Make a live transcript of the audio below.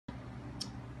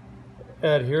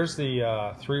Ed, here's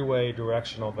the three-way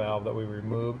directional valve that we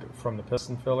removed from the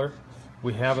piston filler.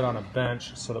 We have it on a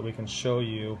bench so that we can show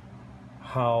you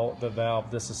how the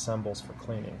valve disassembles for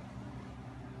cleaning.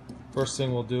 First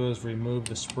thing we'll do is remove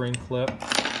the spring clip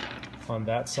on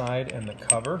that side and the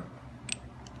cover.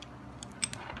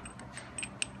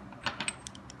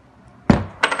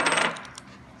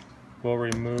 We'll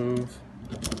remove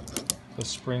the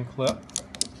spring clip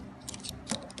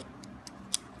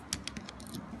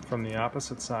from the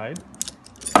opposite side,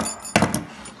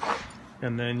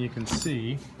 and then you can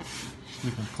see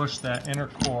we can push that inner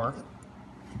core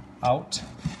out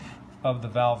of the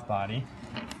valve body.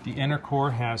 The inner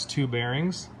core has two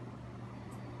bearings,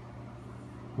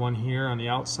 one here on the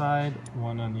outside,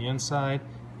 one on the inside.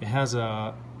 It has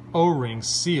a O-ring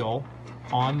seal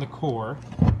on the core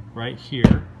right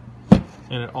here,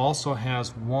 and it also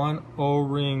has one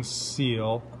O-ring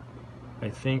seal, I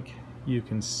think you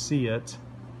can see it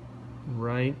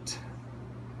right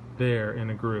there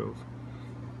in a groove.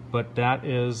 But that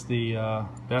is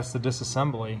that's the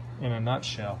disassembly in a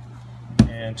nutshell.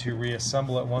 And to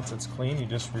reassemble it once it's clean, you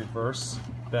just reverse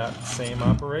that same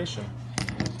operation.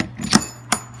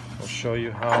 We'll show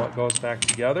you how it goes back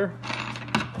together.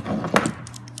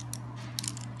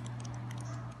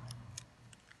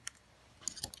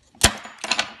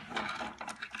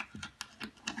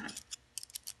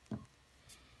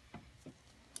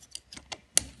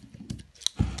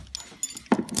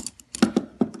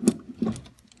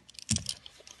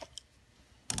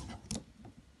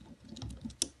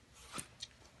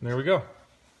 There we go.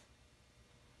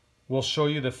 We'll show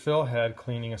you the fill head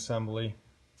cleaning assembly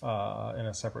in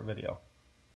a separate video.